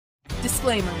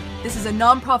Disclaimer, this is a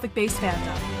non-profit-based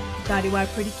fandom. Guided by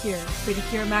Precure,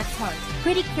 Precure Max Heart.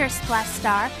 Precure Splash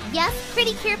Star. Yes,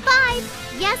 Precure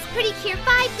 5. Yes, Precure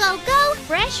 5, go, go.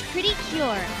 Fresh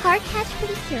Precure. Heartcatch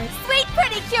Precure. Sweet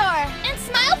Precure. And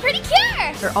Smile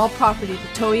Precure. They're all property of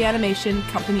Toei Animation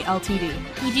Company Ltd.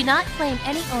 We do not claim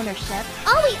any ownership.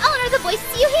 All we own are the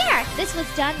voices you hear. This was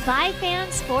done by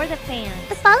fans for the fans.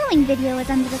 The following video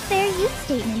is under the fair use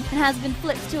statement and has been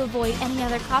flipped to avoid any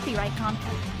other copyright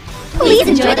conflict. Please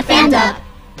enjoy the Fandub.